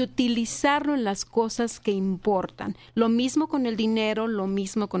tiempo y utilizarlo en las cosas que importan. Lo mismo con el dinero, lo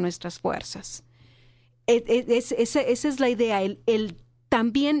mismo con nuestras fuerzas. Esa es la idea, el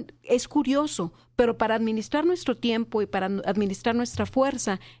también es curioso, pero para administrar nuestro tiempo y para administrar nuestra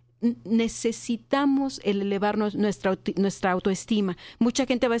fuerza, necesitamos elevar nuestra autoestima. Mucha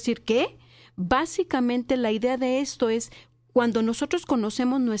gente va a decir, ¿qué? Básicamente la idea de esto es, cuando nosotros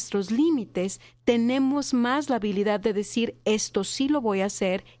conocemos nuestros límites, tenemos más la habilidad de decir, esto sí lo voy a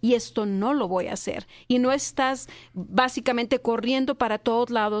hacer y esto no lo voy a hacer. Y no estás básicamente corriendo para todos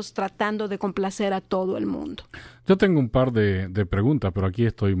lados tratando de complacer a todo el mundo. Yo tengo un par de preguntas, pero aquí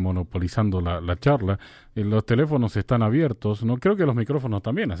estoy monopolizando la charla. Los teléfonos están abiertos, no creo que los micrófonos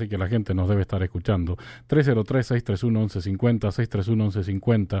también, así que la gente nos debe estar escuchando. 303-631-1150,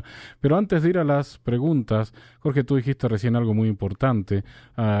 631-1150. Pero antes de ir a las preguntas, Jorge, tú dijiste recién algo muy importante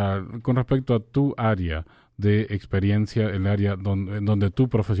con respecto a tu área de experiencia, el área donde tú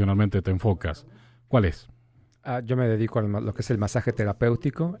profesionalmente te enfocas. ¿Cuál es? Yo me dedico a lo que es el masaje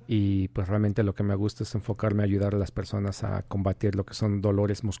terapéutico y pues realmente lo que me gusta es enfocarme a ayudar a las personas a combatir lo que son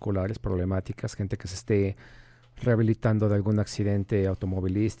dolores musculares, problemáticas, gente que se esté rehabilitando de algún accidente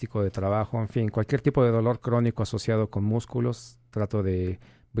automovilístico, de trabajo, en fin, cualquier tipo de dolor crónico asociado con músculos, trato de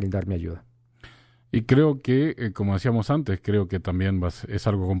brindar mi ayuda. Y creo que, como decíamos antes, creo que también es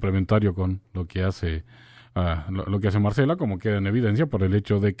algo complementario con lo que hace lo que hace Marcela, como queda en evidencia por el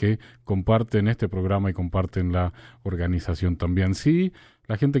hecho de que comparten este programa y comparten la organización también. Si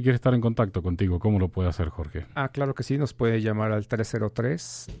la gente quiere estar en contacto contigo, ¿cómo lo puede hacer, Jorge? Claro que sí, nos puede llamar al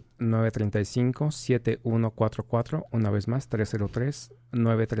 303-935-7144, una vez más,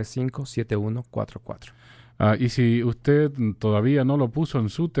 303-935-7144. Y si usted todavía no lo puso en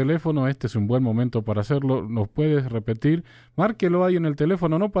su teléfono, este es un buen momento para hacerlo. ¿Nos puedes repetir? Márquelo ahí en el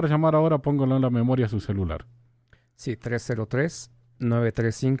teléfono, no para llamar ahora, póngalo en la memoria a su celular. Sí,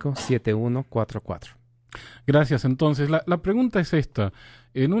 303-935-7144. Gracias. Entonces, la pregunta es esta.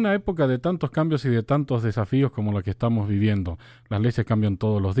 En una época de tantos cambios y de tantos desafíos como la que estamos viviendo, las leyes cambian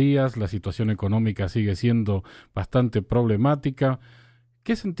todos los días, la situación económica sigue siendo bastante problemática.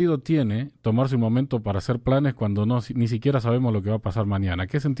 ¿Qué sentido tiene tomarse un momento para hacer planes cuando ni siquiera sabemos lo que va a pasar mañana?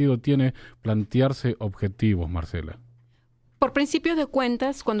 ¿Qué sentido tiene plantearse objetivos, Marcela? Por principio de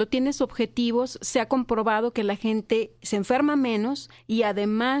cuentas, cuando tienes objetivos, se ha comprobado que la gente se enferma menos y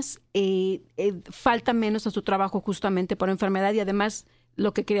además falta menos a su trabajo justamente por enfermedad y además,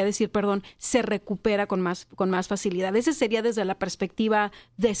 se recupera con más facilidad. Ese sería desde la perspectiva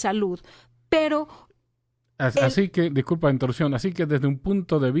de salud. Pero así que, disculpa la interrupción, así que desde un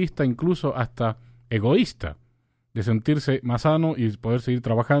punto de vista incluso hasta egoísta, de sentirse más sano y poder seguir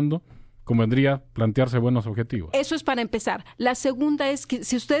trabajando, convendría plantearse buenos objetivos. Eso es para empezar. La segunda es que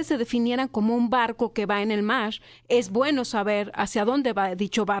si ustedes se definieran como un barco que va en el mar, es bueno saber hacia dónde va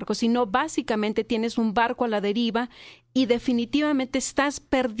dicho barco. Si no, básicamente tienes un barco a la deriva y definitivamente estás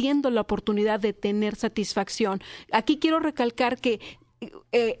perdiendo la oportunidad de tener satisfacción. Aquí quiero recalcar que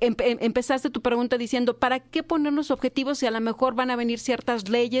empezaste tu pregunta diciendo, ¿para qué ponernos objetivos si a lo mejor van a venir ciertas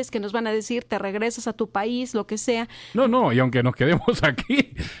leyes que nos van a decir, te regresas a tu país, lo que sea? No, y aunque nos quedemos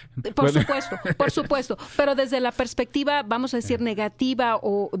aquí. Por supuesto, pero desde la perspectiva, vamos a decir, negativa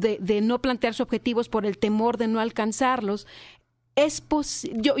o de no plantearse objetivos por el temor de no alcanzarlos,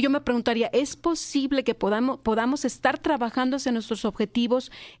 yo me preguntaría, ¿es posible que podamos estar trabajando hacia nuestros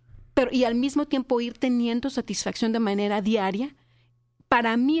objetivos y al mismo tiempo ir teniendo satisfacción de manera diaria?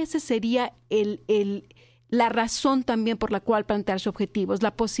 Para mí ese sería la razón también por la cual plantearse objetivos,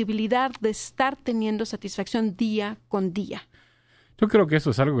 la posibilidad de estar teniendo satisfacción día con día. Yo creo que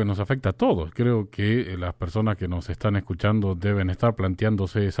eso es algo que nos afecta a todos. Creo que las personas que nos están escuchando deben estar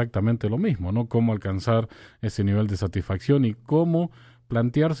planteándose exactamente lo mismo, ¿no? Cómo alcanzar ese nivel de satisfacción y cómo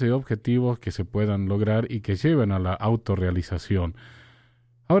plantearse objetivos que se puedan lograr y que lleven a la autorrealización.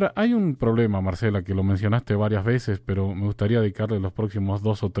 Ahora, hay un problema, Marcela, que lo mencionaste varias veces, pero me gustaría dedicarle los próximos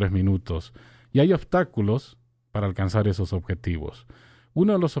 2 o 3 minutos. Y hay obstáculos para alcanzar esos objetivos.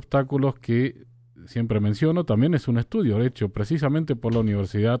 Uno de los obstáculos que siempre menciono también es un estudio hecho precisamente por la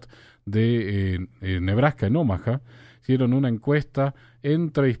Universidad de Nebraska en Omaha. Hicieron una encuesta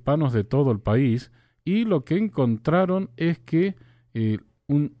entre hispanos de todo el país y lo que encontraron es que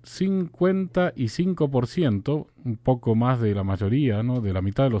un 55%, un poco más de la mayoría, ¿no? De la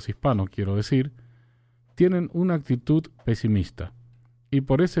mitad de los hispanos, quiero decir, tienen una actitud pesimista. Y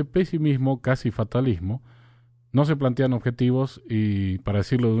por ese pesimismo, casi fatalismo, no se plantean objetivos y, para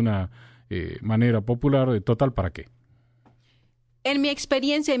decirlo de una manera popular, total, ¿para qué? En mi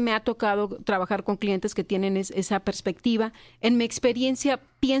experiencia, y me ha tocado trabajar con clientes que tienen esa perspectiva, en mi experiencia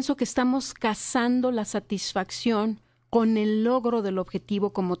pienso que estamos cazando la satisfacción con el logro del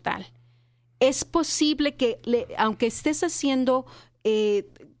objetivo como tal. Es posible que, aunque estés haciendo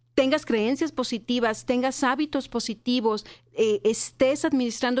tengas creencias positivas, tengas hábitos positivos, estés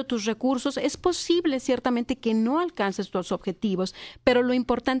administrando tus recursos, es posible ciertamente que no alcances tus objetivos, pero lo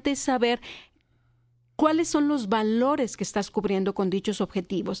importante es saber cuáles son los valores que estás cubriendo con dichos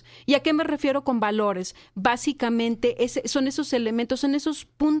objetivos. ¿Y a qué me refiero con valores? Básicamente son esos elementos, son esos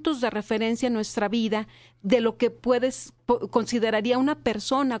puntos de referencia en nuestra vida de lo que consideraría una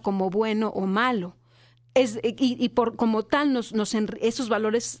persona como bueno o malo. Como tal, esos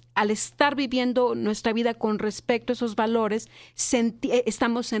valores, al estar viviendo nuestra vida con respecto a esos valores,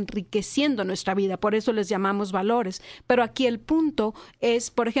 estamos enriqueciendo nuestra vida, por eso les llamamos valores. Pero aquí el punto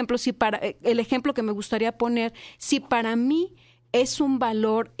es, por ejemplo, el ejemplo que me gustaría poner, si para mí es un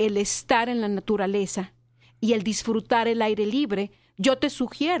valor el estar en la naturaleza y el disfrutar el aire libre, yo te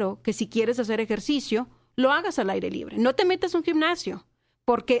sugiero que si quieres hacer ejercicio, lo hagas al aire libre, no te metas a un gimnasio.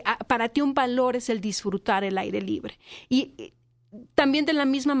 Porque para ti un valor es el disfrutar el aire libre. Y también de la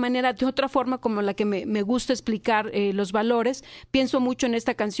misma manera, de otra forma como la que me gusta explicar los valores, pienso mucho en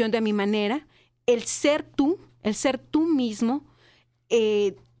esta canción de A Mi Manera, el ser tú mismo,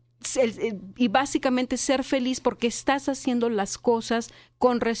 y básicamente ser feliz porque estás haciendo las cosas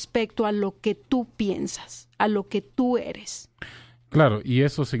con respecto a lo que tú piensas, a lo que tú eres. Claro, y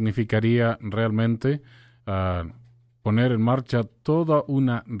eso significaría realmente poner en marcha toda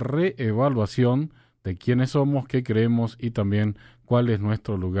una reevaluación de quiénes somos, qué creemos y también cuál es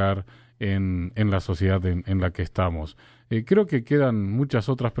nuestro lugar en la sociedad en la que estamos. Creo que quedan muchas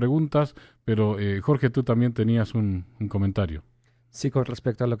otras preguntas, pero Jorge, tú también tenías un comentario. Sí, con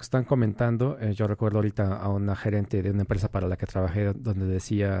respecto a lo que están comentando, yo recuerdo ahorita a una gerente de una empresa para la que trabajé donde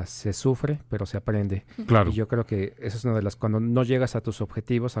decía, se sufre, pero se aprende. Claro. Y yo creo que eso es una de las, cuando no llegas a tus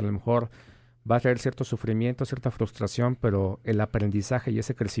objetivos, a lo mejor va a traer cierto sufrimiento, cierta frustración, pero el aprendizaje y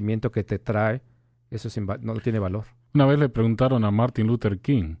ese crecimiento que te trae, eso no tiene valor. Una vez le preguntaron a Martin Luther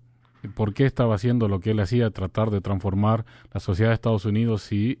King por qué estaba haciendo lo que él hacía, tratar de transformar la sociedad de Estados Unidos,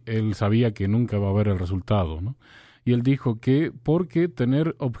 si él sabía que nunca iba a ver el resultado, ¿no? Y él dijo que porque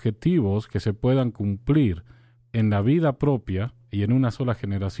tener objetivos que se puedan cumplir en la vida propia y en una sola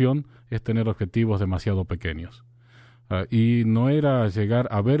generación es tener objetivos demasiado pequeños. Y no era llegar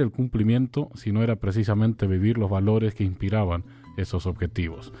a ver el cumplimiento, sino era precisamente vivir los valores que inspiraban esos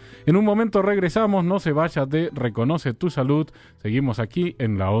objetivos. En un momento regresamos, no se vaya de Reconoce tu Salud. Seguimos aquí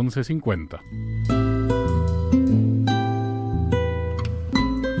en la 1150.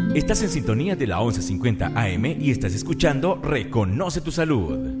 Estás en sintonía de la 1150 AM y estás escuchando Reconoce tu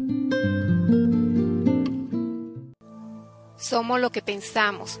Salud. Somos lo que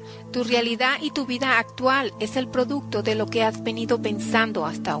pensamos. Tu realidad y tu vida actual es el producto de lo que has venido pensando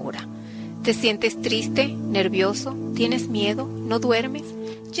hasta ahora. ¿Te sientes triste, nervioso, tienes miedo, no duermes?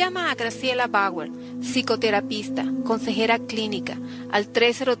 Llama a Graciela Bauer, psicoterapista, consejera clínica, al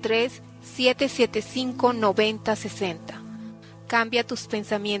 303-775-9060. Cambia tus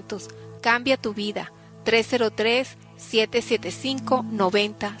pensamientos, cambia tu vida.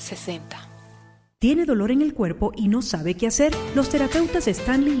 303-775-9060. ¿Tiene dolor en el cuerpo y no sabe qué hacer? Los terapeutas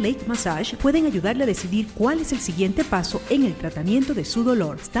Stanley Lake Massage pueden ayudarle a decidir cuál es el siguiente paso en el tratamiento de su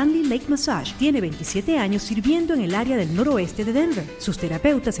dolor. Stanley Lake Massage tiene 27 años sirviendo en el área del noroeste de Denver. Sus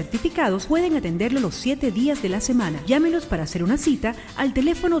terapeutas certificados pueden atenderlo los 7 días de la semana. Llámenos para hacer una cita al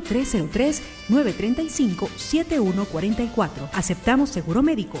teléfono 303-935-7144. Aceptamos seguro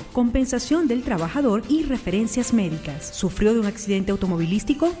médico, compensación del trabajador y referencias médicas. ¿Sufrió de un accidente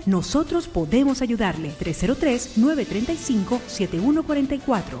automovilístico? Nosotros podemos ayudarle.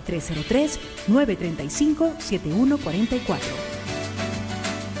 303-935-7144. 303-935-7144.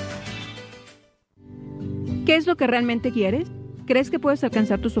 ¿Qué es lo que realmente quieres? ¿Crees que puedes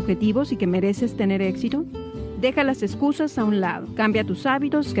alcanzar tus objetivos y que mereces tener éxito? Deja las excusas a un lado. Cambia tus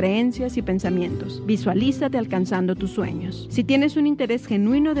hábitos, creencias y pensamientos. Visualízate alcanzando tus sueños. Si tienes un interés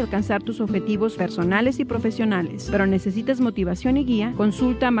genuino de alcanzar tus objetivos personales y profesionales, pero necesitas motivación y guía,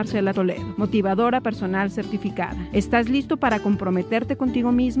 consulta a Marcela Toledo, motivadora personal certificada. ¿Estás listo para comprometerte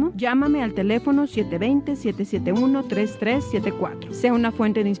contigo mismo? Llámame al teléfono 720-771-3374. Sea una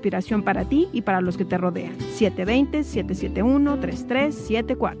fuente de inspiración para ti y para los que te rodean.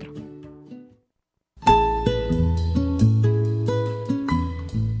 720-771-3374.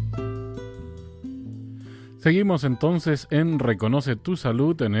 Seguimos entonces en Reconoce tu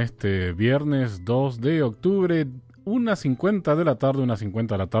Salud en este viernes 2 de octubre, 1:50 de la tarde,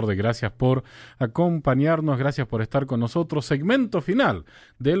 1:50 de la tarde. Gracias por acompañarnos, gracias por estar con nosotros. Segmento final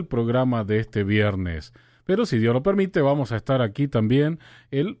del programa de este viernes. Pero si Dios lo permite, vamos a estar aquí también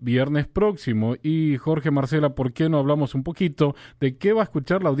el viernes próximo. Y Jorge, Marcela, ¿por qué no hablamos un poquito de qué va a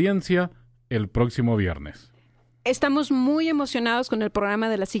escuchar la audiencia el próximo viernes? Estamos muy emocionados con el programa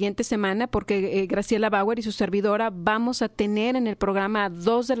de la siguiente semana porque Graciela Bauer y su servidora vamos a tener en el programa a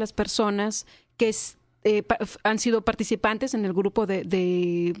 2 de las personas que han sido participantes en el grupo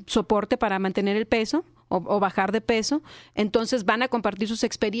de soporte para mantener el peso o bajar de peso. Entonces van a compartir sus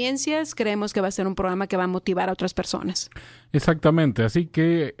experiencias. Creemos que va a ser un programa que va a motivar a otras personas. Exactamente, así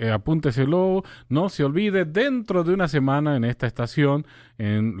que apúnteselo, no se olvide, dentro de una semana en esta estación,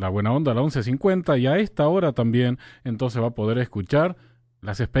 en La Buena Onda, la 11:50, y a esta hora también, entonces va a poder escuchar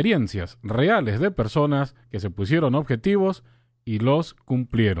las experiencias reales de personas que se pusieron objetivos y los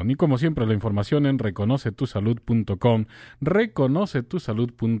cumplieron. Y como siempre, la información en reconocetusalud.com,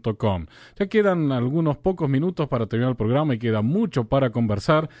 reconocetusalud.com. Ya quedan algunos pocos minutos para terminar el programa y queda mucho para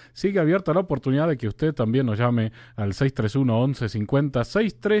conversar. Sigue abierta la oportunidad de que usted también nos llame al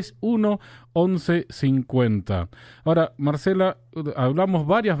 631-1150, 631-1150. Ahora, Marcela,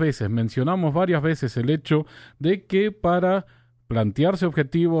 mencionamos varias veces el hecho de que para plantearse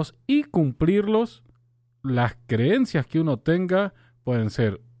objetivos y cumplirlos, las creencias que uno tenga pueden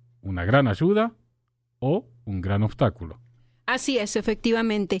ser una gran ayuda o un gran obstáculo. Así es,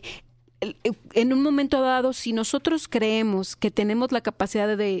 efectivamente. En un momento dado, si nosotros creemos que tenemos la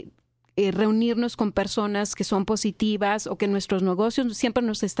capacidad de reunirnos con personas que son positivas o que nuestros negocios siempre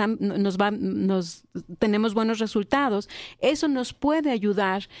tenemos buenos resultados, eso nos puede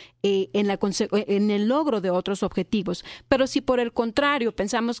ayudar en el logro de otros objetivos. Pero si por el contrario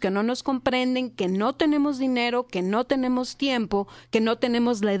pensamos que no nos comprenden, que no tenemos dinero, que no tenemos tiempo, que no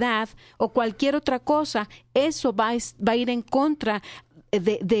tenemos la edad o cualquier otra cosa, eso va a ir en contra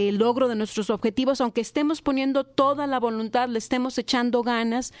del logro de nuestros objetivos, aunque estemos poniendo toda la voluntad, le estemos echando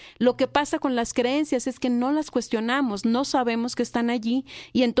ganas. Lo que pasa con las creencias es que no las cuestionamos, no sabemos que están allí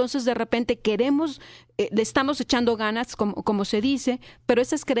y entonces de repente le estamos echando ganas, como se dice, pero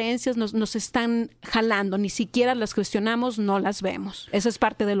esas creencias nos están jalando, ni siquiera las cuestionamos, no las vemos. Esa es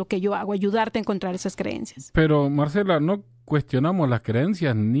parte de lo que yo hago, ayudarte a encontrar esas creencias. Pero, Marcela, no cuestionamos las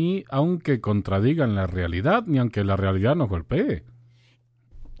creencias ni aunque contradigan la realidad, ni aunque la realidad nos golpee.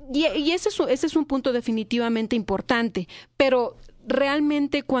 Y ese es un punto definitivamente importante, pero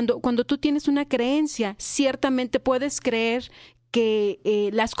realmente cuando tú tienes una creencia, ciertamente puedes creer que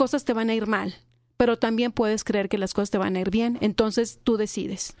las cosas te van a ir mal, pero también puedes creer que las cosas te van a ir bien. Entonces tú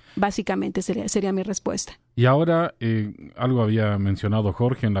decides, básicamente sería mi respuesta. Y ahora, algo había mencionado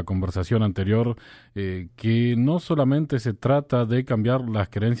Jorge en la conversación anterior, que no solamente se trata de cambiar las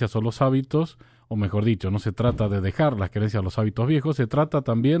creencias o los hábitos, o mejor dicho, no se trata de dejar las creencias o los hábitos viejos, se trata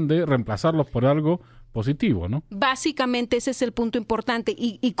también de reemplazarlos por algo positivo, ¿no? Básicamente ese es el punto importante.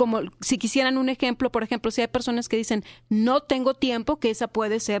 Y como si quisieran un ejemplo, por ejemplo, si hay personas que dicen no tengo tiempo, que esa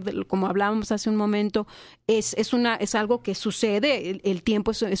puede ser, como hablábamos hace un momento, es algo que sucede. El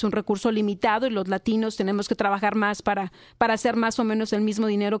tiempo es un recurso limitado y los latinos tenemos que trabajar más para hacer más o menos el mismo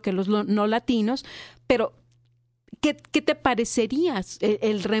dinero que los no latinos, pero ¿qué te parecería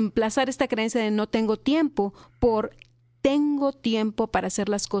el reemplazar esta creencia de no tengo tiempo por tengo tiempo para hacer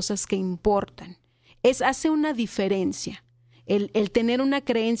las cosas que importan? Hace una diferencia el tener una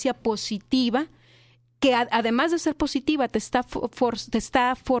creencia positiva que además de ser positiva te está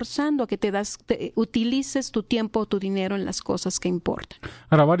forzando a que utilices tu tiempo o tu dinero en las cosas que importan.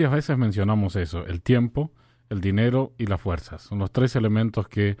 Ahora, varias veces mencionamos eso, el tiempo, el dinero y las fuerzas. Son los 3 elementos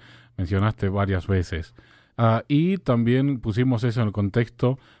que mencionaste varias veces. Y también pusimos eso en el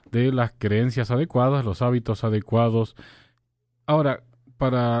contexto de las creencias adecuadas, los hábitos adecuados. Ahora,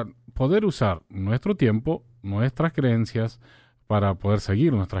 para poder usar nuestro tiempo, nuestras creencias, para poder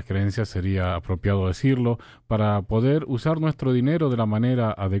seguir nuestras creencias, sería apropiado decirlo, para poder usar nuestro dinero de la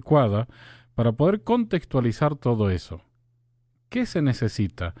manera adecuada, para poder contextualizar todo eso, ¿qué se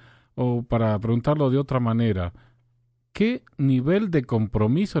necesita? O para preguntarlo de otra manera, ¿qué nivel de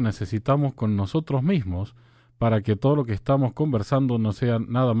compromiso necesitamos con nosotros mismos para que todo lo que estamos conversando no sea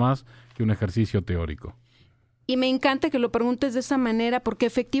nada más que un ejercicio teórico? Y me encanta que lo preguntes de esa manera porque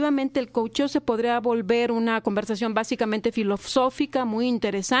efectivamente el coacheo se podría volver una conversación básicamente filosófica, muy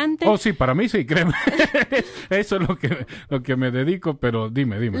interesante. Oh, sí, para mí sí, créeme. Eso es lo que me dedico, pero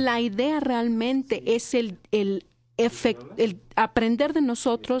dime. La idea realmente es el aprender de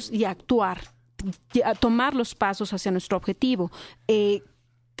nosotros y actuar, tomar los pasos hacia nuestro objetivo.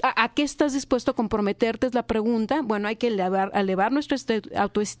 ¿A qué estás dispuesto a comprometerte? Es la pregunta. Bueno, hay que elevar nuestra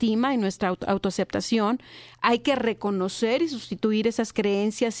autoestima y nuestra autoaceptación. Hay que reconocer y sustituir esas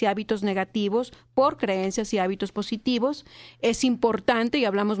creencias y hábitos negativos por creencias y hábitos positivos. Es importante, y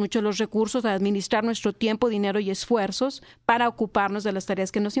hablamos mucho de los recursos, de administrar nuestro tiempo, dinero y esfuerzos para ocuparnos de las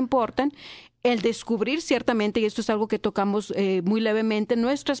tareas que nos importan. El descubrir ciertamente, y esto es algo que tocamos muy levemente,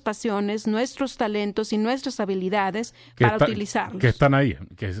 nuestras pasiones, nuestros talentos y nuestras habilidades para utilizarlos. Que están ahí,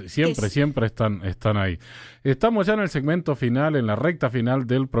 que siempre están ahí. Estamos ya en el segmento final, en la recta final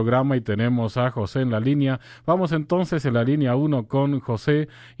del programa, y tenemos a José en la línea. Vamos entonces en la línea 1 con José,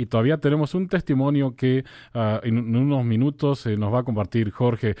 y todavía tenemos un testimonio que en unos minutos nos va a compartir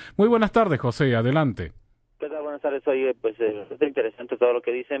Jorge. Muy buenas tardes, José, adelante. ¿Qué tal? Buenas tardes. Oye, pues es interesante todo lo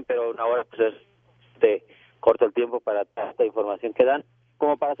que dicen, pero ahora pues corto el tiempo para esta información que dan.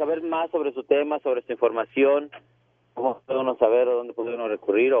 Como para saber más sobre su tema, sobre su información, ¿cómo puede uno saber o dónde puede uno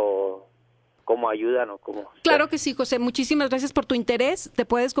recurrir o cómo ayudan o cómo? Claro que sí, José. Muchísimas gracias por tu interés. Te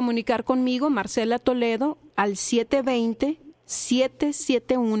puedes comunicar conmigo, Marcela Toledo, al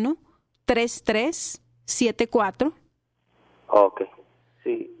 720-771-3374. Ok,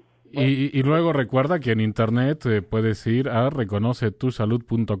 sí. Y luego recuerda que en internet puedes ir a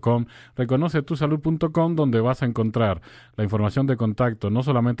reconocetusalud.com, reconocetusalud.com, donde vas a encontrar la información de contacto no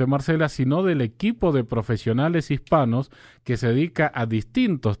solamente de Marcela, sino del equipo de profesionales hispanos que se dedica a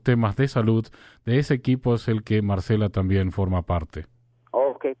distintos temas de salud. De ese equipo es el que Marcela también forma parte.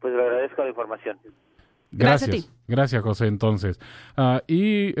 Ok, pues le agradezco la información. Gracias, José, entonces.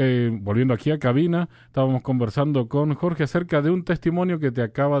 Volviendo aquí a cabina, estábamos conversando con Jorge acerca de un testimonio que te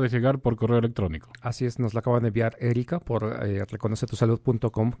acaba de llegar por correo electrónico. Así es, nos lo acaba de enviar Erika por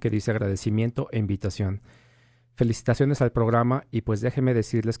reconocetusalud.com, que dice agradecimiento e invitación. Felicitaciones al programa, y pues déjenme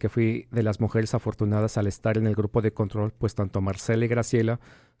decirles que fui de las mujeres afortunadas al estar en el grupo de control, pues tanto Marcela y Graciela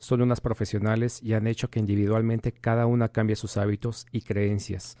son unas profesionales y han hecho que individualmente cada una cambie sus hábitos y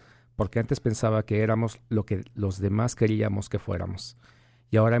creencias, porque antes pensaba que éramos lo que los demás queríamos que fuéramos,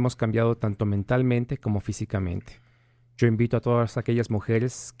 y ahora hemos cambiado tanto mentalmente como físicamente. Yo invito a todas aquellas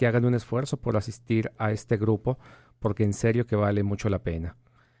mujeres que hagan un esfuerzo por asistir a este grupo, porque en serio que vale mucho la pena.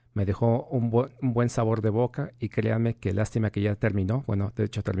 Me dejó un buen sabor de boca, y créanme que lástima que ya terminó. Bueno, de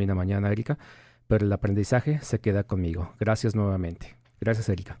hecho termina mañana, Erika, pero el aprendizaje se queda conmigo. Gracias nuevamente. Gracias,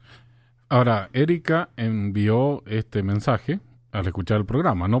 Erika. Ahora, Erika envió este mensaje al escuchar el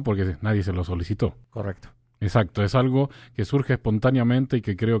programa, ¿no? Porque nadie se lo solicitó. Correcto. Exacto, es algo que surge espontáneamente y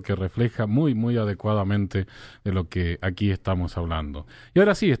que creo que refleja muy, muy adecuadamente de lo que aquí estamos hablando. Y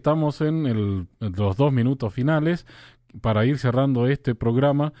ahora sí, estamos en los 2 minutos finales para ir cerrando este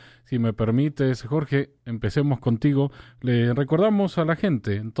programa. Si me permites, Jorge, empecemos contigo. Le recordamos a la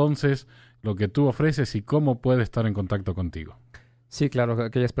gente, entonces, lo que tú ofreces y cómo puede estar en contacto contigo. Sí, claro,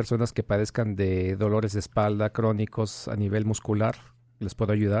 aquellas personas que padezcan de dolores de espalda crónicos a nivel muscular, les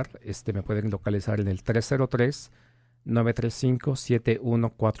puedo ayudar. Me pueden localizar en el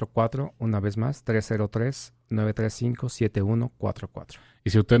 303-935-7144. Una vez más, 303-935-7144. Y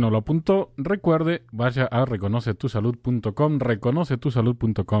si usted no lo apuntó, recuerde, vaya a reconocetusalud.com,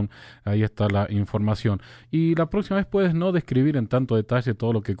 reconocetusalud.com, ahí está la información. Y la próxima vez puedes no describir en tanto detalle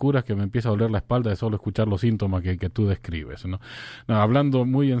todo lo que curas, que me empieza a doler la espalda de solo escuchar los síntomas que tú describes, ¿no? No, hablando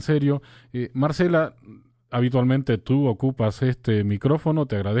muy en serio, Marcela, habitualmente tú ocupas este micrófono,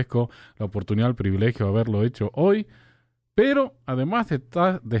 te agradezco la oportunidad, el privilegio de haberlo hecho hoy, pero además de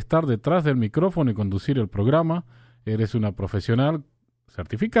estar detrás del micrófono y conducir el programa, eres una profesional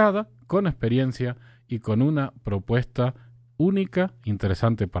certificada, con experiencia y con una propuesta única,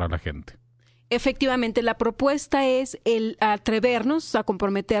 interesante para la gente. Efectivamente, la propuesta es el atrevernos a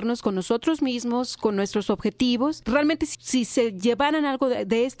comprometernos con nosotros mismos, con nuestros objetivos. Realmente, si se llevaran algo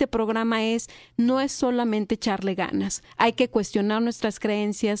de este programa no es solamente echarle ganas. Hay que cuestionar nuestras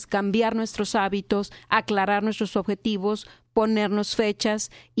creencias, cambiar nuestros hábitos, aclarar nuestros objetivos, ponernos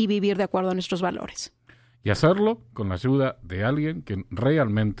fechas y vivir de acuerdo a nuestros valores. Y hacerlo con la ayuda de alguien que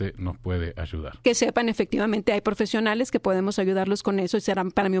realmente nos puede ayudar. Que sepan, efectivamente, hay profesionales que podemos ayudarlos con eso, y será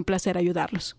para mí un placer ayudarlos.